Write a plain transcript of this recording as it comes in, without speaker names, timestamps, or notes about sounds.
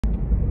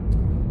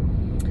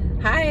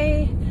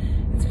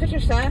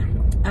Patricia.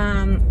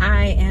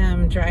 I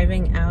am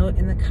driving out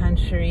in the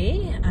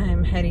country.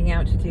 I'm heading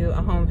out to do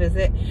a home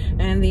visit,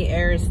 and the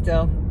air is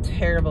still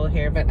terrible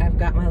here, but I've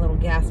got my little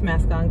gas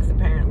mask on because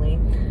apparently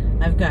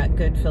I've got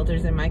good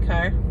filters in my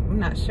car. I'm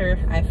not sure.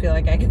 I feel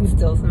like I can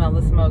still smell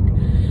the smoke.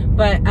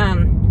 But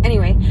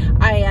anyway,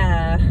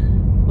 I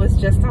was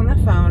just on the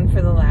phone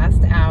for the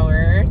last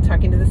hour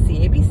talking to the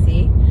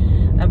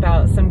CABC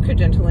about some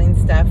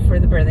credentialing stuff for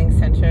the birthing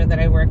center that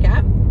I work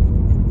at.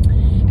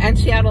 And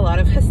she had a lot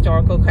of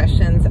historical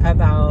questions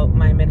about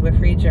my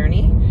midwifery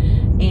journey,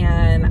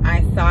 and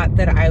I thought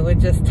that I would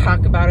just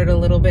talk about it a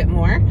little bit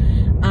more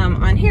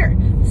on here.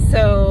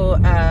 So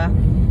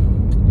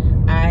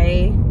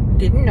I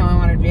didn't know I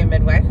wanted to be a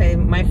midwife.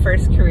 My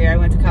first career, I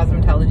went to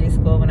cosmetology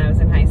school when I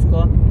was in high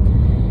school,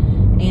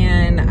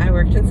 and I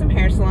worked in some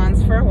hair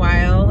salons for a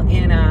while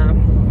in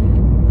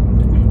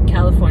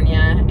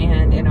California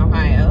and in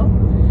Ohio.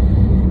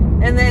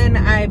 And then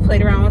I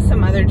played around with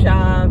some other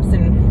jobs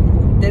and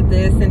did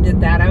this and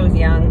did that. I was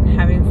young,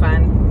 having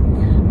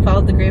fun,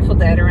 followed the Grateful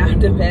Dead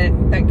around a bit,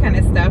 that kind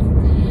of stuff.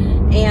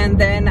 And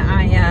then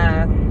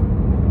I,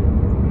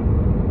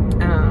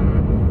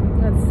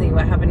 let's see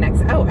what happened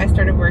next. Oh, I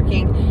started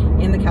working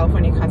in the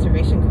California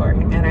Conservation Corps,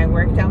 and I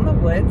worked out in the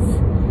woods,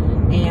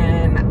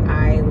 and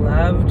I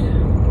loved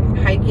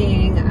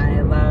hiking.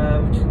 I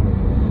loved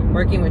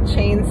working with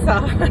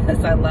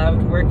chainsaws. I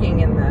loved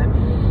working in the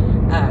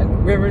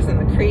rivers and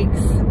the creeks.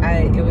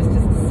 It was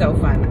just so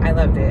fun. I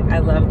loved it. I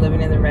loved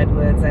living in the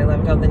redwoods. I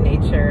loved all the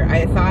nature.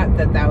 I thought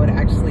that that would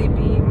actually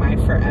be my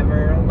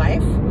forever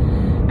life.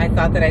 I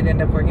thought that I'd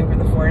end up working for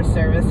the Forest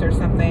Service or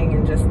something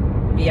and just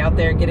be out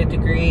there, get a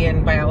degree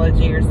in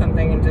biology or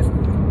something and just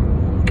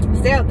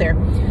stay out there.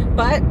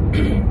 But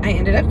I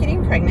ended up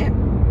getting pregnant,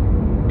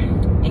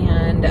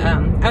 and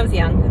I was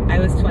young. I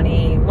was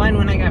 21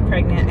 when I got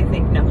pregnant. I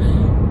think, no,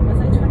 was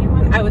I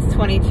 21? I was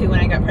 22 when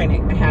I got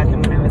pregnant. I had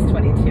him when I was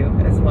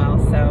 22 as well,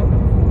 so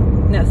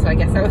no, so I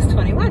guess I was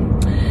 21.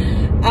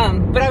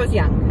 But I was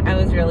young. I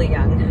was really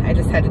young. I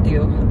just had to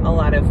do a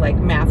lot of like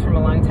math from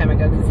a long time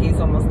ago because he's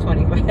almost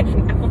 25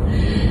 now.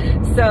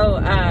 So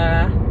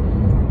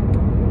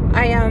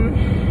I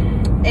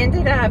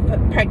ended up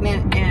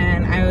pregnant,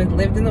 and I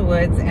lived in the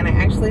woods, and I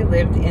actually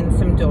lived in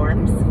some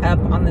dorms up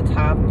on the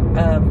top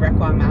of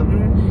Requa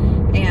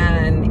Mountain,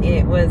 and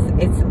it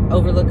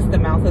overlooks the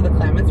mouth of the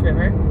Klamath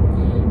River.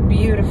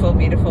 Beautiful,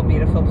 beautiful,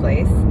 beautiful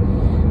place.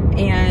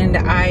 And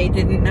I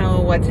didn't know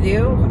what to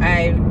do.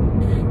 I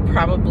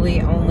probably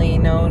only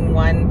known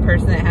one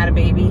person that had a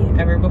baby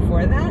ever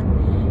before that,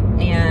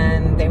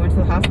 and they went to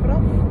the hospital.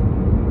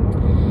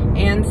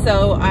 And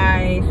so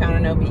I found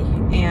an OB,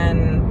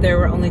 and there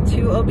were only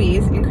 2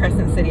 OBs in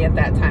Crescent City at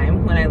that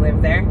time when I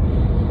lived there.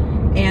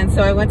 And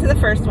so I went to the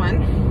first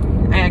one.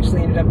 I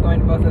actually ended up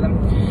going to both of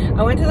them.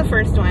 I went to the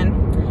first one,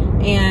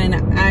 and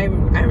I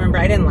remember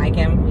I didn't like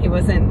him. He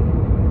was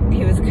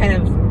kind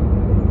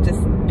of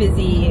just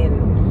busy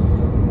and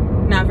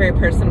not very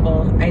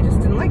personable. I just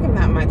didn't like him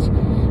that much.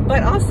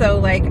 But also,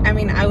 like, I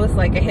mean, I was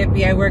like a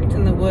hippie. I worked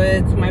in the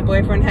woods. My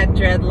boyfriend had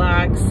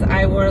dreadlocks.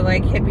 I wore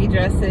like hippie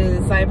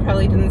dresses. I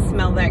probably didn't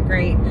smell that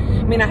great.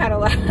 I mean, I had a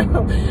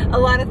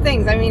lot of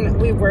things. I mean,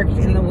 we worked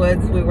in the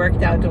woods. We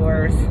worked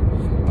outdoors.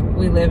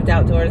 We lived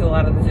outdoors a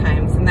lot of the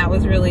times, and that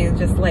was really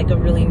just like a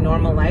really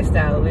normal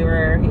lifestyle. We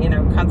were, you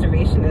know,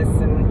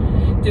 conservationists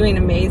and doing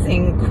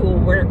amazing, cool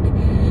work.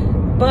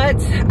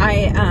 But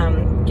I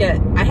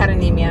had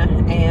anemia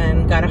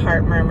and got a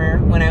heart murmur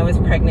when I was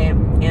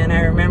pregnant, and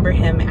I remember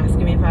him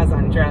asking me if I was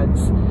on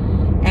drugs,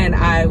 and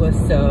I was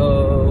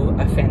so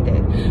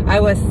offended. I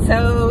was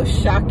so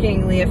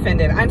shockingly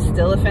offended. I'm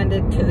still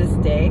offended to this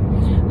day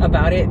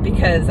about it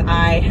because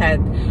I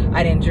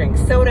didn't drink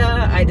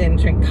soda, I didn't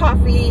drink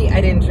coffee,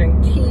 I didn't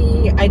drink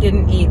tea, I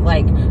didn't eat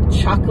like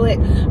chocolate.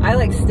 I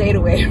like stayed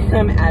away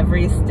from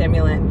every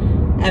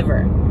stimulant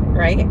ever.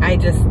 Right? I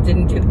just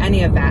didn't do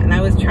any of that, and I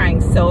was trying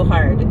so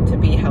hard to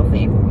be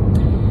healthy.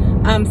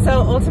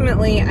 So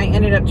ultimately, I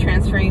ended up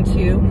transferring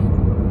to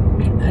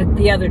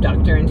the other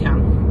doctor in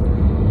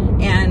town.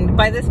 And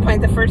by this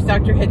point, the first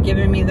doctor had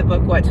given me the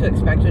book, What to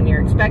Expect When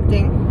You're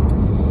Expecting.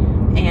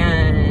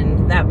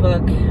 And that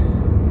book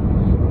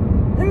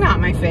is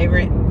not my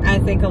favorite. I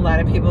think a lot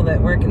of people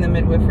that work in the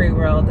midwifery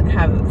world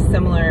have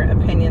similar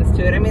opinions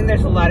to it. I mean,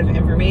 there's a lot of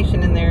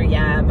information in there,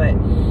 yeah, but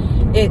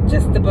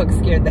the book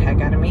scared the heck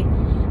out of me.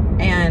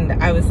 And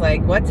I was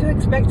like, what to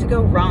expect to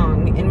go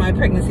wrong in my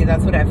pregnancy?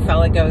 That's what I felt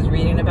like I was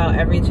reading about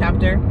every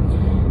chapter.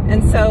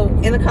 And so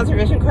in the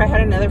Conservation Corps, I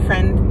had another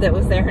friend that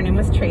was there. Her name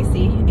was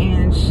Tracy,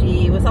 and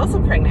she was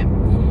also pregnant.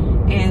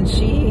 And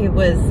she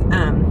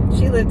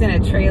lived in a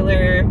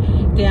trailer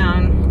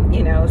down,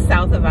 you know,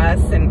 south of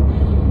us, and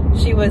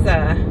she was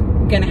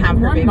gonna have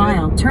her baby. 1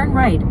 mile, turn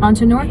right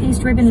onto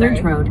Northeast Ribbon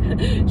Ridge Road.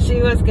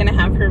 She was gonna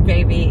have her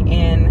baby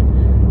in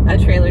a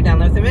trailer down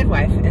there with a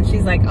midwife, and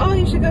she's like, oh,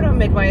 you should go to a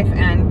midwife.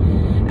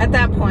 And at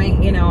that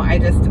point, you know, I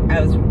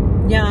was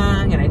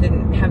young and I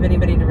didn't have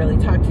anybody to really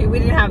talk to. We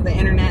didn't have the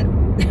internet.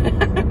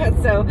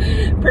 So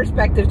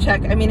perspective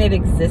check, I mean, it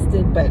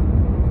existed, but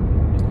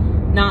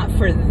not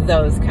for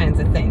those kinds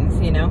of things,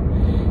 you know.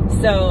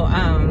 So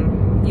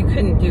you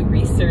couldn't do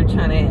research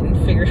on it and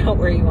figure out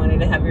where you wanted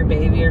to have your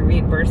baby or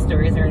read birth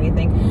stories or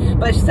anything.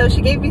 But so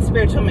she gave me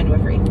spiritual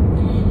midwifery,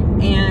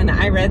 and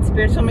I read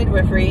spiritual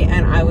midwifery,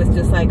 and I was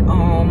just like,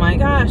 oh my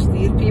gosh,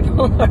 these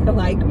people are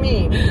like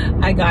me.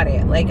 I got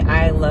it. Like,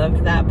 I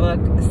loved that book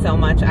so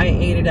much. I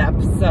ate it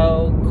up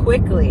so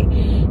quickly,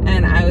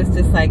 and I was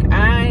just like,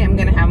 I am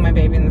gonna have my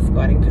baby in the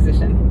squatting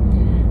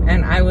position.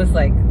 And I was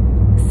like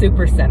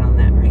super set on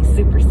that, right?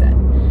 Super set.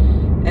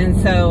 And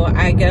so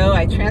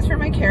I transfer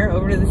my care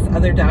over to this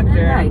other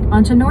doctor. Right,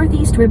 onto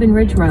Northeast Ribbon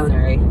Ridge Road.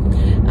 Sorry.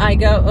 I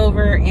go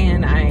over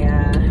and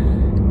I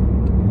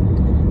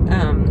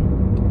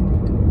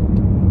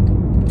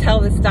tell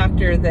this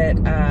doctor that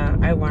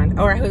I want,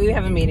 or we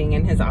have a meeting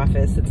in his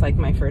office. It's like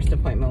my first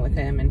appointment with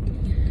him,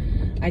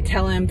 and I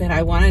tell him that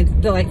I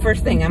wanted the, like,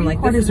 first thing, I'm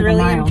like, this is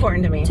really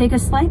important to me. Take a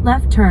slight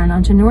left turn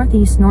onto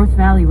Northeast North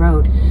Valley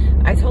Road.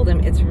 I told him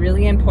it's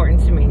really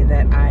important to me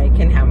that I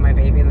can have my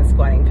baby in the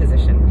squatting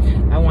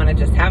position. I want to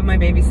just have my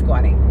baby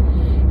squatting.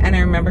 And I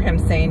remember him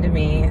saying to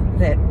me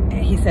that,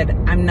 he said,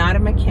 I'm not a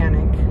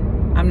mechanic.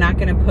 I'm not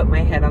going to put my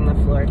head on the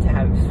floor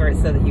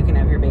so that you can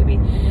have your baby.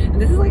 And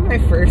this is like my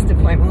first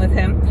appointment with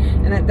him.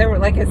 And there were,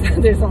 like I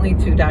said, there's only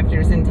 2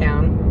 doctors in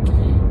town.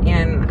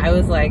 And I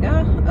was like,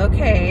 oh,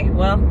 okay.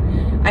 Well,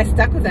 I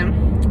stuck with him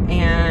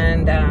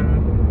and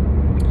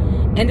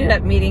ended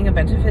up meeting a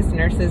bunch of his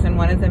nurses, and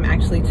one of them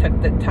actually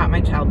taught my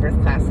childbirth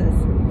classes.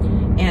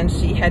 And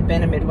she had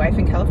been a midwife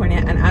in California,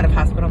 an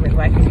out-of-hospital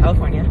midwife in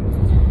California.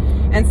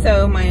 And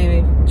so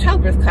my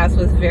childbirth class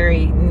was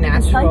very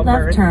natural birth. Slight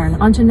left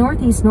turn onto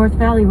Northeast North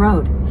Valley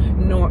Road.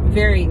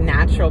 Very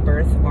natural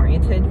birth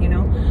oriented, you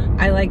know.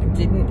 I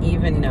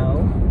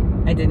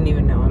didn't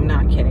even know, I'm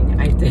not kidding.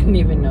 I didn't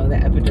even know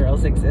that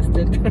epidurals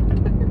existed.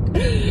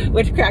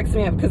 Which cracks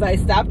me up, because I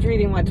stopped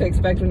reading What to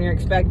Expect When You're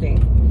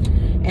Expecting.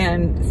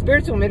 And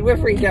spiritual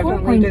midwifery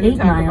definitely didn't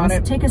talk about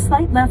it. Take a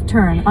slight left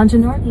turn onto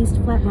Northeast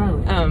Flat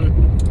Road.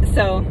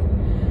 So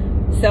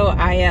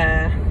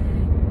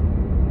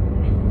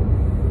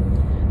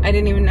I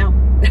didn't even know.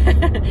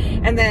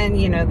 And then,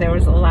 you know, there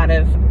was a lot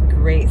of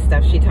great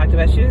stuff she talked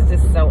about. She was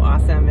just so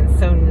awesome and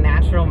so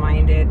natural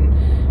minded and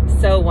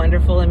so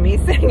wonderful. And me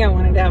saying I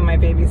wanted to have my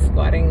baby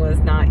squatting was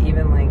not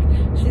even like,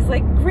 she's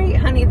like, great,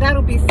 honey,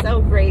 that'll be so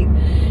great.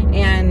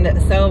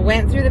 And so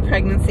went through the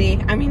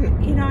pregnancy. I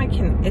mean, you know,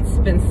 it's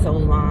been so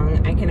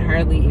long, I can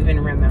hardly even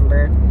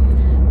remember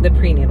the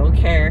prenatal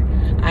care.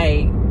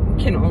 I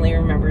can only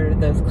remember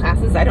those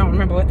classes. I don't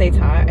remember what they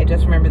taught. I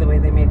just remember the way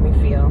they made me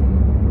feel.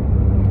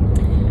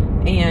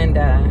 And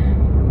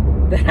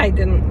that I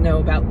didn't know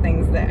about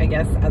things that I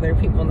guess other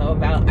people know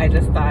about. I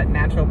just thought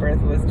natural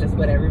birth was just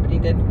what everybody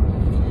did.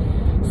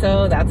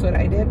 So that's what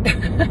I did.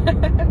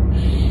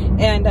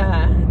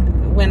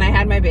 And when I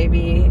had my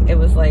baby, it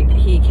was like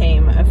he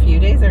came a few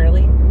days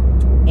early.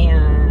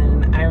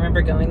 And I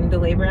remember going into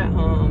labor at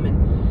home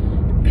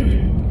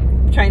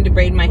and trying to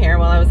braid my hair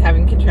while I was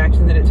having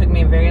contractions, and it took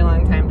me a very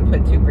long time to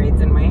put 2 braids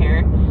in my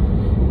hair.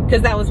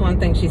 Because that was one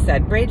thing she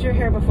said, braid your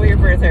hair before your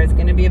birth or it's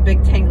going to be a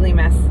big tangly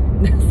mess.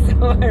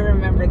 So I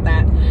remembered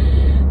that.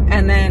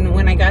 And then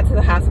when I got to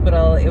the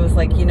hospital, it was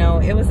like, you know,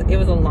 it was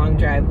a long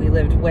drive. We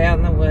lived way out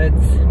in the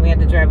woods. We had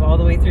to drive all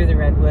the way through the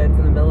redwoods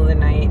in the middle of the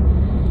night,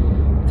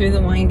 through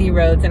the windy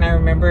roads. And I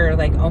remember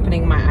like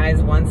opening my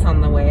eyes once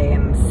on the way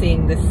and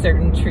seeing this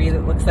certain tree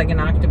that looks like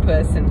an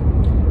octopus.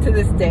 And to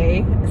this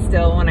day,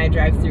 still when I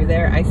drive through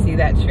there, I see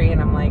that tree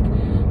and I'm like,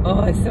 oh,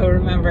 I so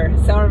remember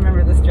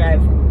this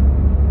drive.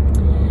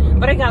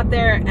 But I got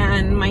there,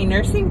 and my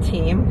nursing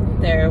team,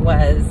 there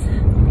was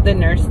the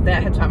nurse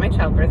that had taught my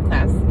childbirth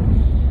class.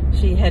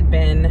 She had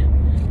been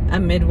a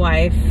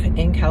midwife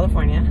in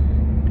California,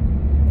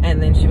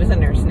 and then she was a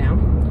nurse now.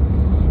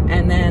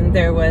 And then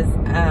there was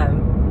a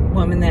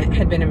woman that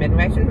had been a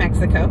midwife in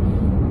Mexico,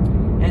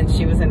 and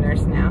she was a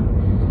nurse now.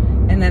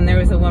 And then there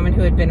was a woman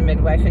who had been a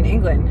midwife in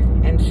England,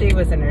 and she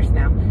was a nurse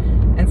now.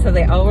 And so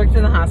they all worked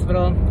in the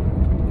hospital.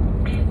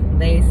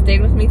 They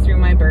stayed with me through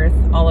my birth,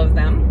 all of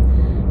them.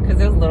 Because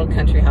it was a little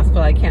country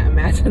hospital. I can't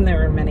imagine there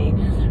were many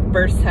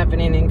births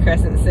happening in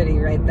Crescent City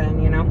right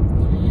then, you know.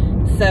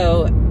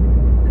 So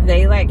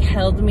they like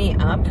held me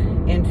up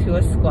into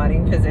a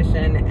squatting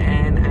position,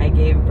 and I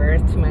gave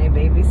birth to my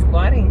baby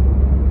squatting.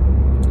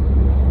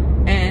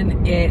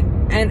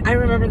 And I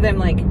remember them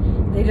like,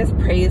 they just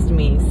praised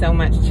me so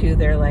much too.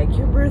 They're like,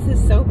 your birth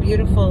is so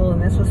beautiful,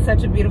 and this was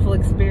such a beautiful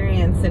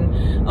experience, and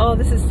oh,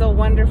 this is so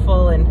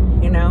wonderful.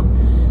 And you know,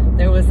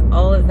 there was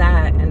all of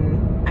that. And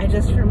I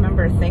just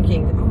remember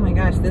thinking, oh my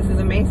gosh, this is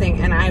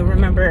amazing. And I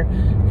remember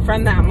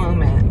from that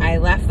moment, I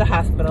left the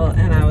hospital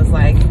and I was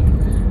like,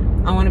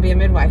 I want to be a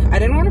midwife. I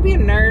didn't want to be a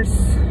nurse.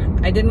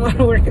 I didn't want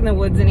to work in the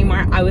woods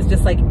anymore. I was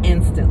just like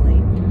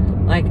instantly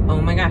like,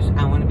 oh my gosh,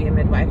 I want to be a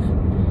midwife.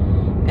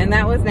 And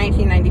that was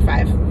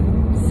 1995.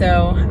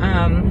 So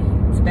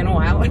it's been a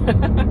while.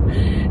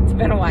 It's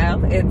been a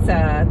while. It's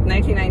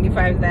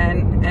 1995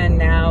 then, and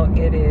now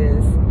it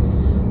is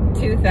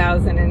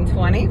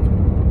 2020.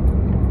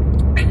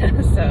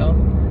 So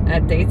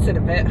that dates it a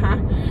bit, huh?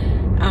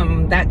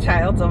 That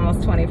child's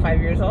almost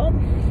 25 years old.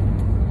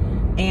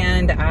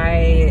 And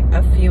I,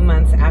 a few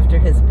months after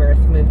his birth,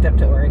 moved up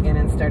to Oregon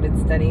and started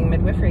studying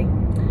midwifery.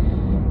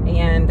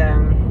 And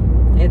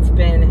it's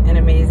been an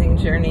amazing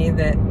journey.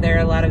 That there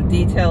are a lot of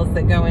details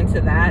that go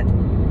into that,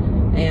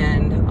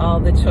 and all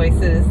the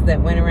choices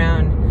that went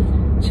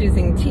around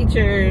choosing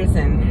teachers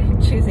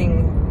and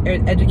choosing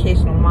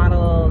educational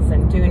models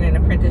and doing an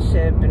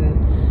apprenticeship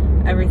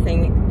and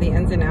everything, the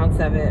ins and outs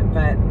of it.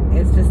 But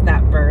it's just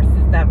that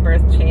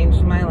birth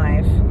changed my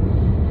life,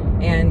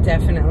 and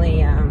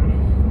definitely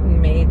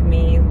made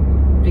me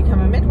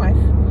become a midwife.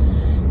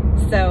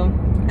 So,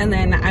 and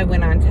then I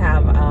went on to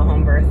have a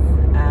home birth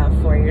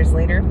 4 years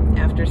later,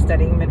 after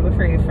studying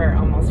midwifery for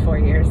almost 4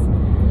 years.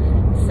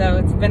 So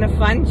it's been a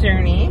fun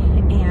journey,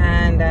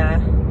 and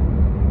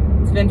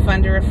it's been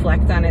fun to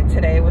reflect on it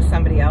today with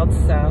somebody else.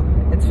 So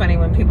it's funny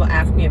when people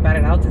ask me about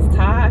it, I'll just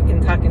talk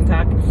and talk and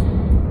talk,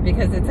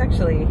 because it's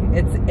actually,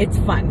 it's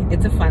fun.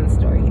 It's a fun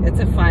story. It's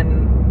a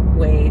fun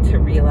way to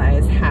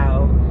realize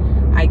how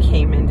I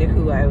came into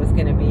who I was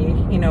going to be,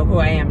 you know, who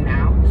I am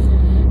now.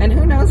 And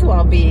who knows who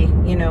I'll be,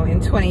 you know, in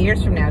 20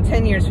 years from now,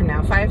 10 years from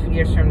now, 5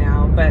 years from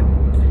now. But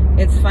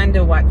it's fun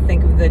to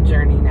think of the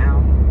journey now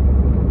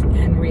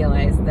and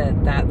realize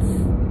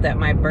that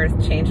my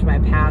birth changed my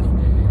path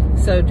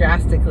so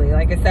drastically.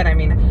 Like I said, I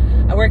mean,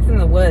 I worked in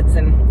the woods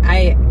and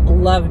I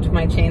loved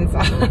my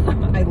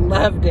chainsaw. I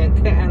loved it,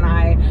 and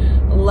I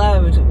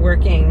loved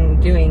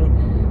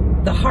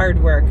doing the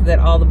hard work that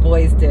all the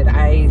boys did.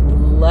 I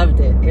loved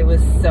it. It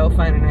was so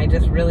fun, and I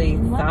just really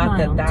thought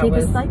that take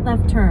was... Take a slight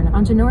left turn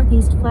onto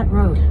Northeast Flat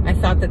Road. I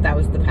thought that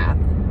was the path,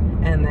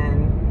 and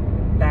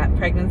then that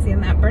pregnancy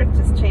and that birth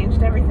just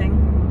changed everything.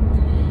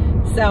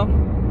 So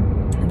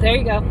there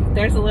you go.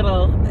 There's a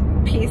little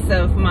piece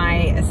of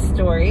my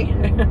story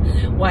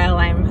while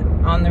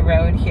I'm on the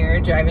road here,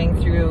 driving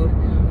through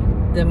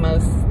the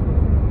most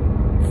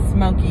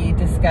smoky,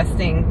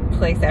 disgusting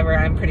place ever.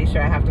 I'm pretty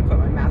sure I have to put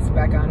my mask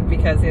back on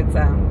because it's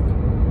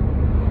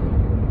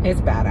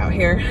bad out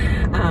here.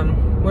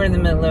 We're in the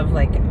middle of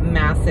like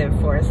massive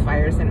forest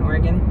fires in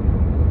Oregon.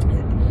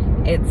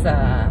 It's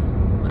I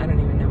don't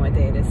even know what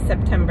day it is,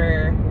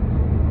 September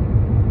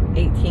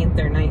 18th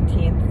or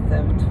 19th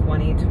of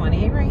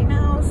 2020 right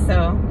now.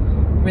 So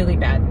really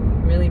bad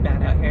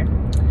out here.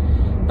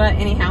 But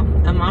anyhow,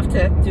 I'm off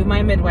to do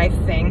my midwife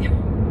thing.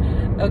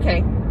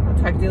 Okay, I'll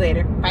talk to you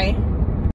later. Bye.